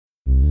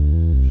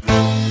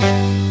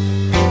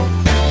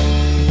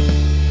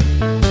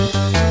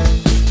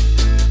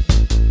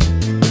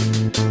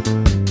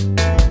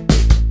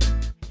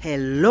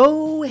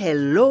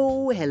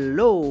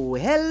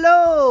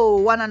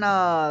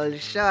small,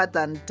 short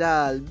and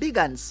tall, big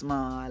and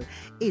small,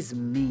 is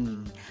me,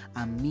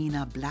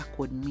 Amina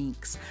Blackwood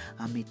Meeks,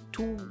 and me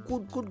two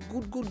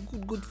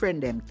good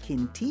friend them,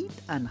 Kinteet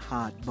and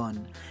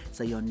Heartbun.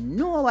 So you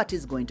know what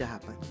is going to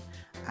happen.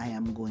 I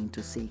am going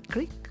to say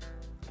click,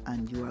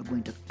 and you are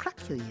going to crack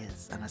your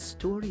ears, and a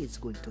story is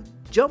going to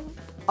jump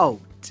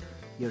out.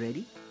 You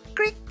ready?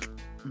 Click!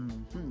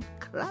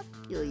 Crack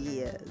your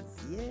ears,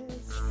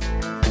 yes.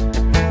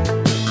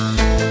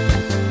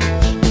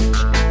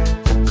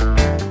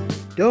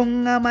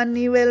 Down a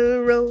Manuel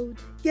Road,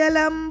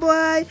 Yalam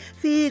boy,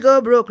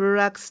 Figo broke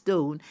rock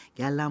stone.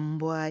 Yalam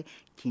boy,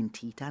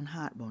 Kinteet and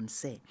Heartbun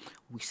say,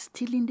 we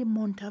still in the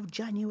month of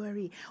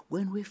January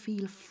when we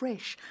feel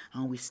fresh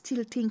and we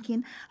still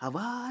thinking of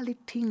all the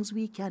things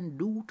we can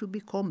do to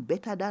become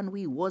better than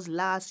we was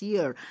last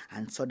year.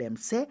 And so them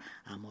say,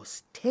 I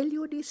must tell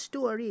you this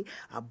story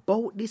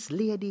about this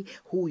lady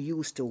who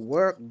used to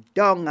work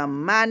down a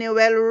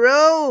Manuel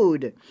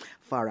Road.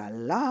 For a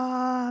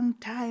long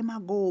time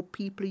ago,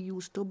 people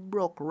used to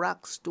broke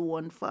rock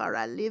stone for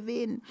a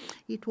living.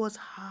 It was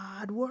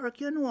hard work,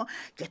 you know.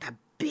 Get a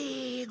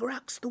big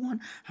rock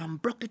stone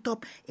and broke it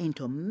up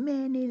into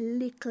many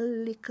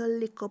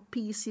little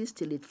pieces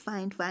till it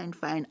fine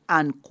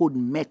and could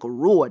make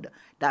road.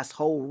 That's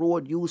how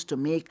road used to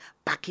make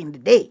back in the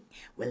day.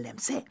 Well, them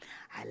say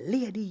a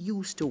lady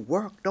used to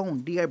work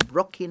down there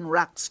broken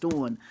rock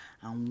stone,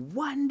 and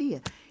one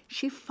day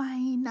she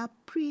find a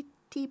pretty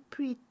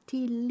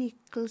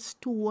little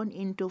stone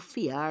into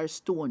fear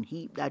stone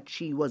heap that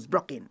she was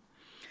broken.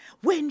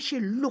 When she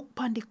looked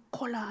on the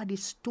color of the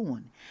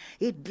stone,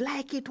 it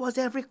like it was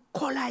every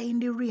color in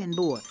the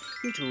rainbow.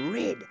 It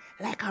red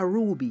like a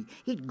ruby,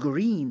 it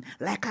green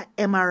like an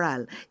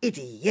emerald, it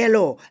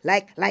yellow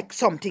like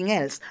something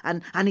else,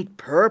 and it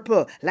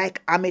purple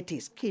like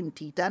amethyst.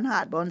 Kinteet and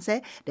Heartbun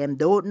say them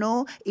don't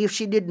know if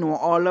she did know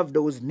all of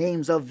those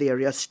names of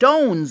various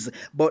stones,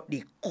 but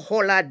the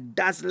color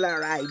dazzle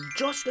her eye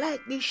just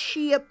like the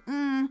shape.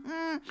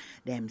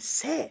 Them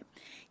say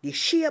the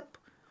shape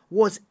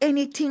was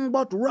anything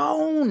but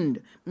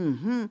round.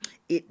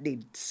 It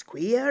did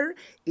square,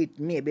 it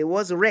maybe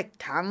was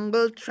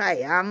rectangle,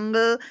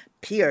 triangle,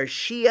 pear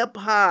shape,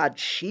 heart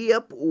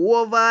shape,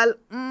 oval.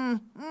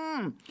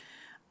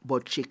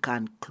 But she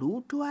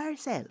concluded to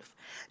herself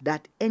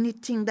that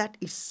anything that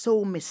is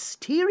so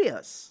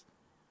mysterious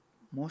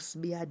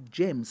must be a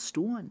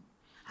gemstone.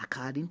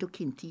 According to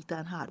Kinteet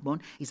and Heartbun,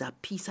 is a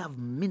piece of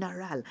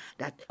mineral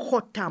that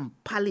cut and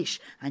polish,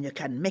 and you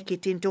can make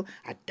it into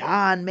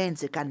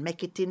adornments, you can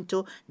make it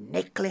into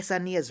necklace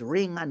and ears,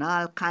 ring and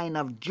all kind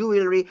of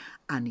jewelry,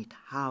 and it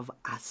have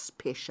a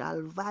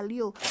special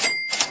value.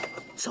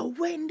 So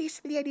when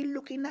this lady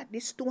looking at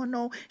this stone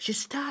now, she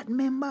start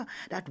remember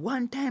that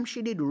one time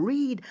she did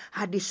read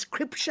a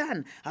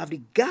description of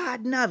the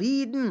Garden of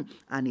Eden,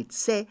 and it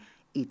say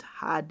it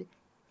had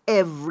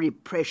every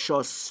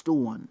precious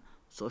stone.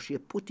 So she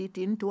put it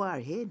into her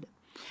head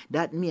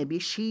that maybe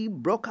she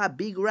broke a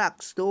big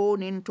rock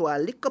stone into a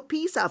little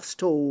piece of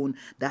stone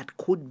that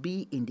could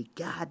be in the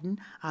Garden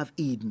of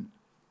Eden.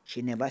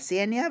 She never say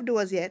any of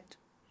those yet,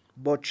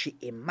 but she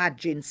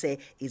imagined say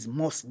is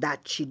most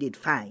that she did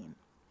find.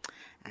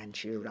 And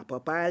she wrap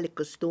up her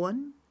little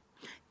stone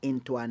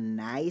into a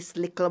nice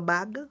little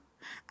bag,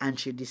 and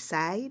she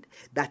decide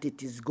that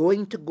it is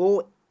going to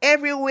go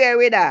everywhere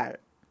with her.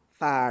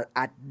 For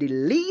at the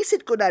least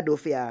it could have do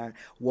for her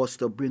was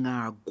to bring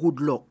her good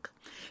luck.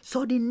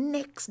 So the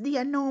next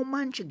day now,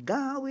 man, she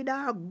gone with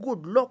her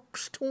good luck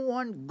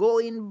stone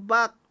going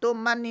back to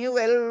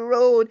Manuel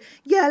Road.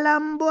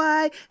 Yalam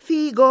boy,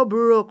 Figo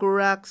broke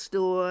rock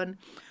stone.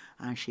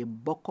 And she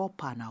buck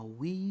up on a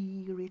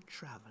weary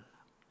travel.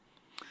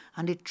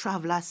 And the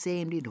traveler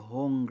saying did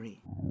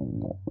hungry.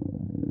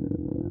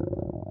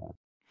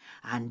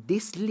 And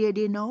this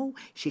lady now,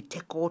 she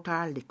take out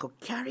her little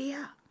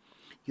carrier.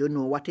 You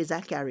know what is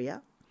a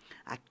carrier?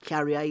 A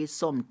carrier is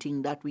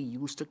something that we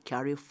used to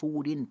carry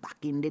food in back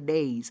in the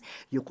days.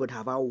 You could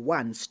have a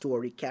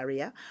 1-story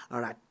carrier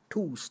or a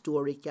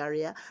 2-story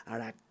carrier or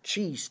a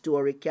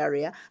 3-story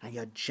carrier, and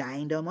you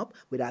join them up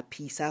with a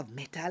piece of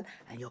metal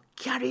and you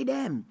carry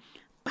them.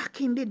 Back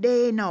in the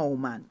day now,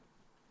 man,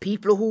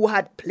 people who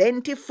had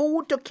plenty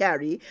food to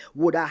carry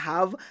would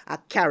have a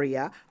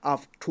carrier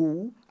of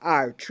 2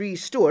 or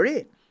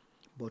 3-story.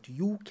 But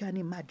you can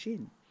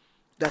imagine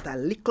that a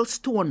little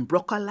stone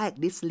broker like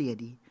this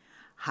lady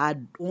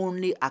had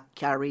only a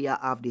carrier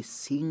of the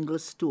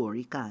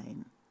single-story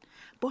kind.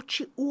 But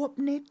she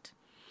opened it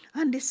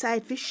and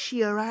decided to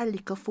share her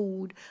little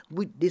food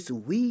with this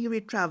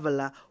weary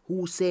traveler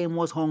who same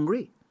was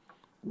hungry.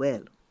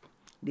 Well,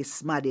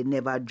 this maddy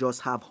never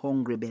just have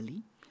hungry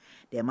belly.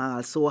 Them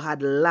also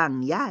had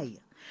long eye.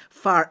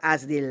 For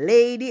as the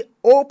lady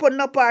opened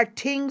up her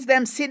things,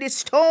 them see the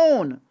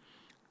stone.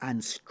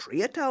 And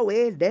straight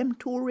away, them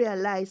two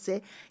realize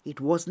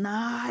it was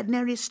not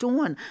ordinary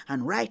stone,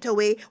 and right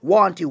away,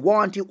 want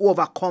to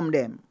overcome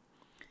them.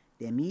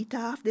 Them eat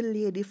off the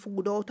lady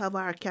food out of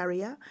her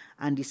carrier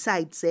and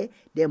decide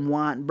them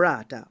want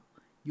brata.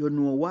 You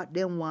know what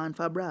them want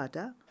for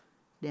brata?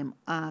 them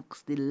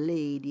ask the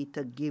lady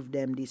to give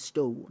them the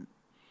stone.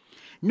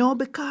 No,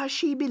 because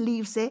she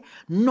believes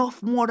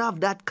enough more of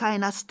that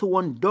kind of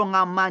stone down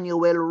a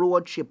Manuel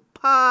road, she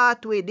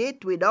part with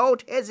it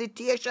without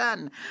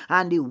hesitation.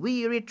 And the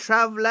weary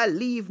traveller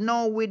leave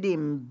now with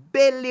him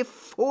belly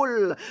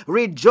full,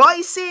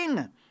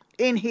 rejoicing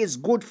in his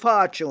good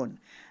fortune.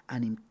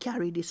 And him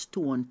carry the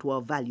stone to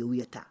a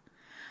valuator.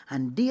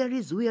 And there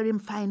is where him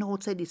find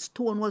out that the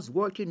stone was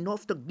worth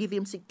enough to give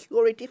him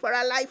security for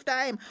a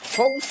lifetime.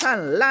 House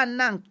and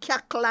land and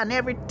cattle and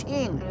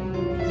everything.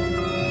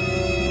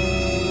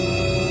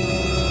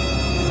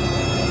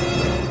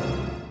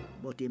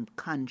 But him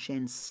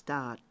conscience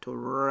start to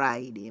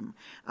ride him.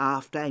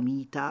 After him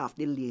eat off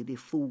the lady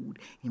food,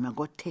 him a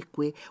go take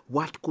away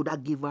what could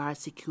have give her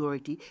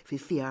security for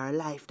her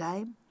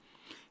lifetime.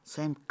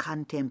 So him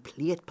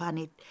contemplate upon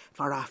it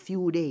for a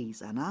few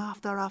days. And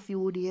after a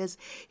few days,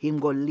 him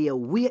go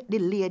wait the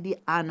lady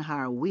on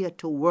her way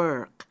to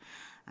work.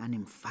 And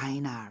him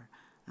find her.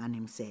 And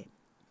him say,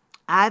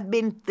 I've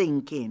been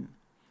thinking.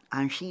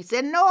 And she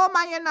said, no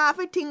man, you don't have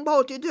to think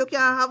about it. You can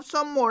have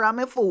some more of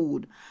my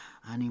food.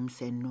 And him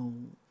said, no,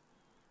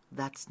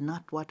 that's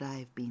not what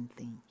I've been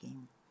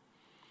thinking.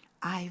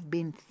 I've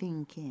been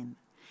thinking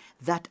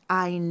that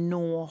I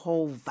know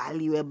how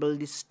valuable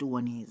this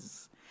stone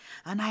is.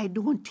 And I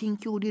don't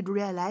think you did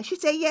realize. She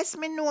said, yes,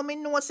 me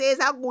know, say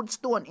it's a good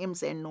stone. Him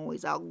said, no,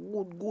 it's a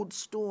good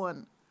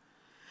stone.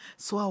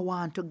 So I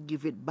want to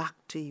give it back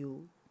to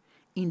you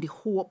in the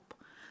hope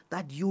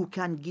that you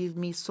can give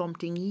me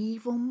something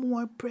even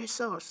more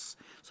precious.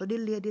 So the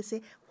lady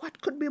said,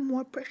 what could be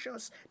more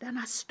precious than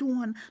a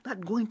stone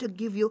that's going to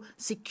give you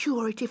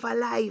security for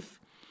life?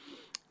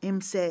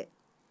 Him said,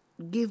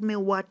 give me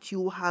what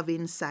you have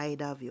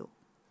inside of you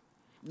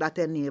that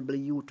enable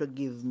you to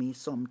give me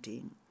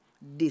something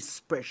this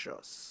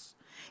precious.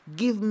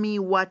 Give me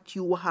what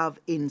you have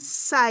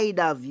inside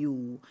of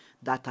you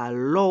that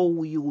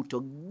allow you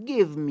to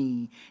give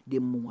me the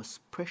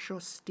most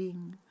precious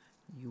thing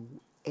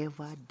you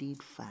ever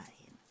did find.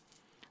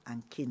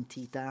 And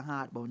Kinteet and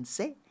Heartbun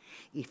say,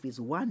 if it's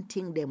one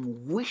thing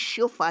them wish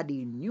you for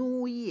the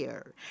new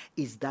year,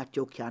 is that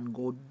you can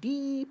go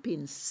deep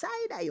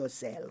inside of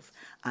yourself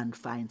and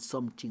find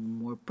something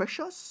more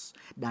precious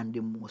than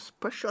the most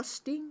precious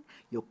thing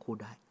you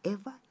could have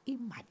ever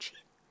imagined.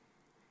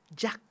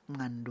 Jack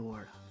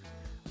Mandora,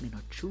 me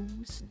not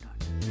choose none.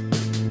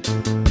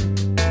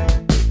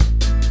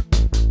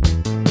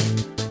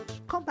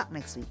 Come back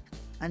next week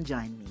and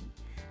join me.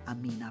 I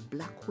mean a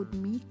Blackwood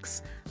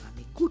Mix and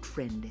my good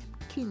friend them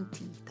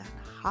Kinteet and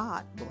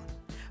Heartbun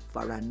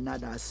for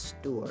another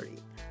story.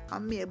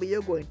 And maybe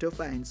you're going to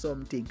find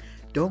something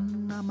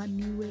down a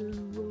Manuel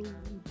Road,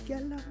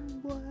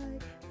 Galang boy,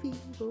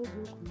 Figo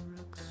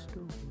Rock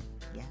Stone.